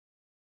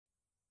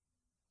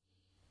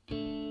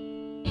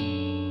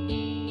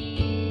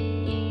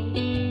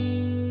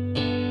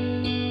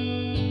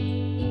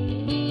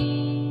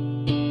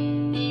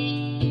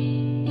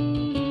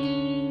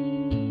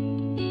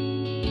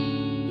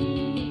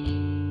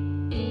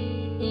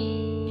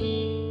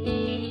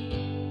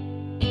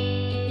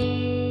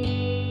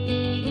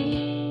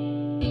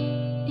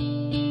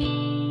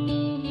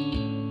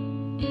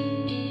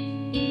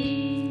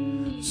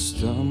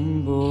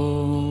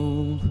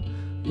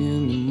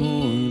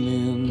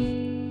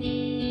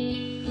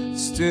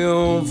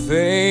still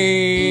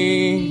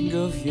vague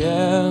of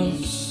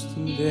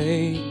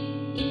yesterday.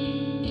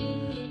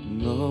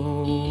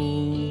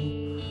 No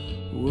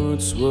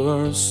words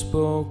were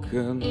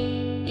spoken,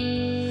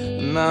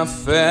 and I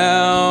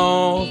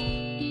felt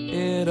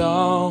it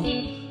all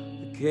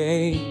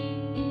decay.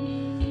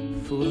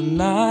 For the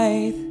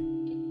night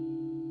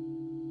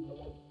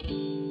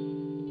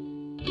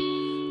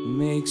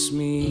makes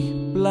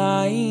me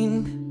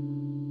blind,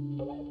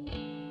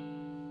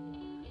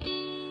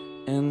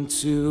 and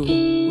to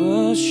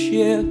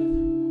worship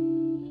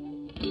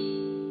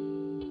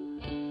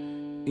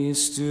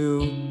is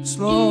to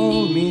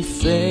slowly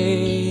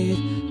fade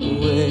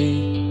away.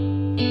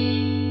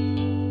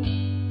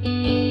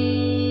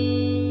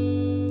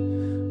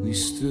 We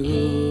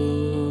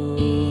stood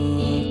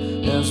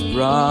as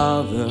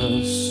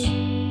brothers,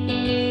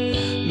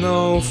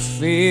 no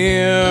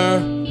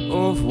fear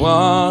of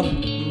what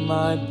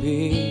might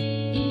be,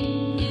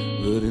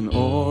 but in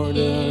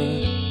order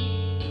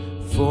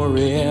for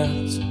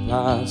it to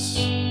pass,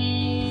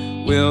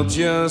 we'll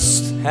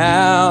just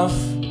have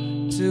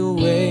to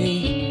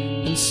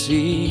wait and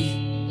see,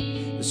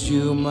 as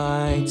you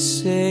might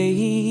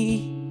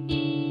say.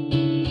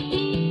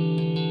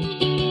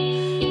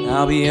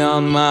 I'll be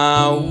on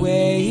my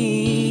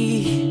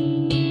way,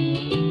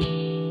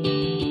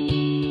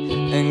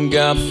 and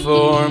God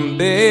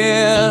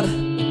forbid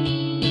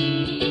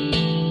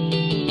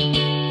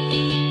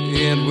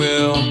it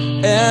will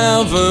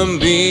ever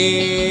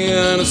be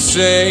the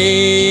same.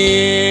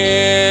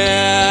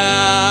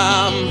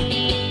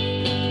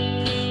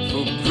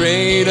 For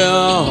greater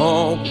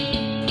hope,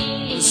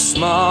 the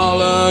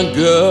smaller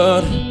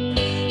good,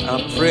 I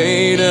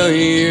pray to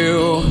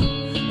you,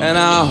 and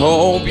I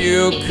hope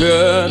you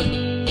could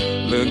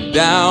look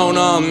down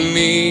on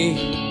me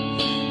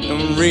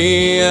and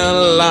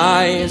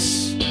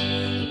realize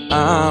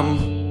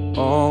I'm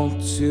all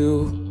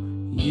too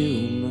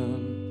human.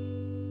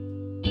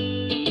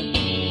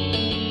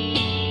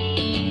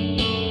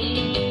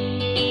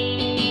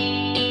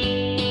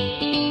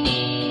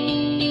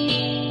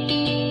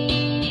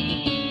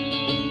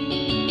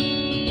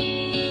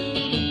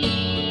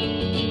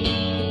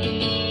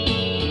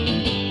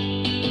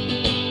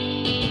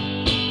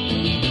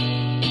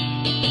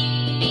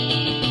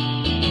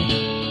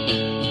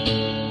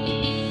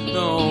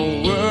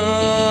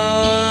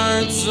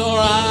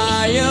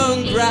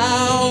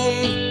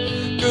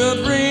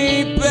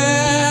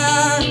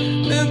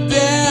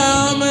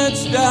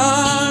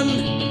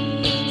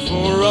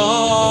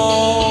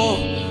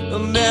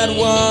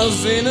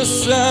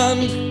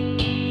 Innocent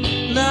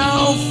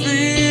now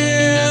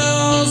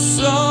feels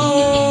so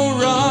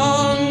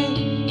wrong.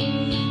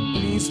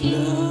 Please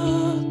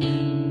look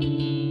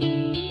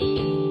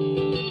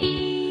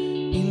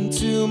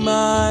into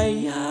my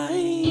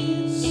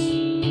eyes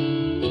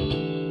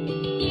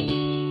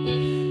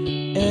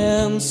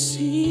and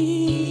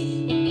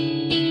see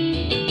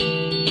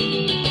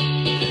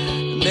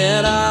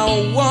that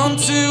I want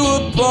to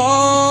apologize.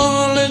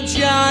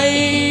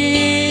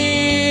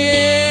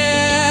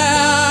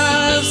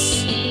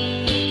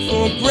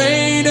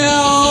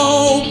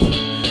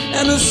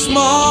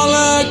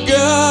 Smaller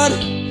good,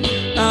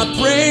 I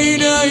pray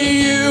to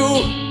you,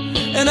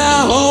 and I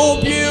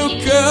hope you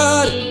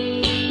could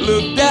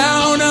look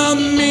down on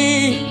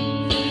me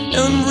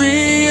and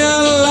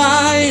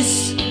realize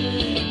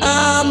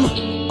I'm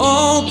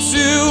all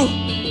too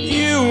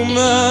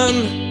human.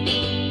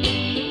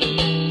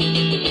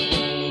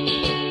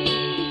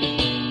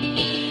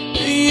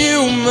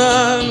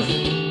 Human.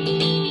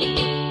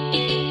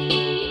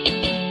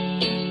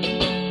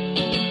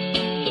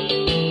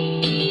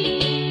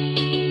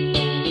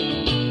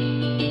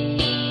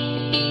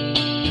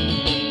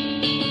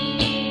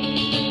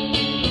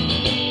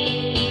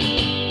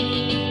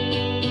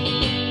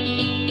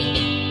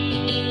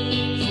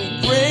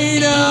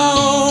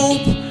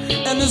 Hope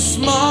and the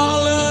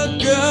smaller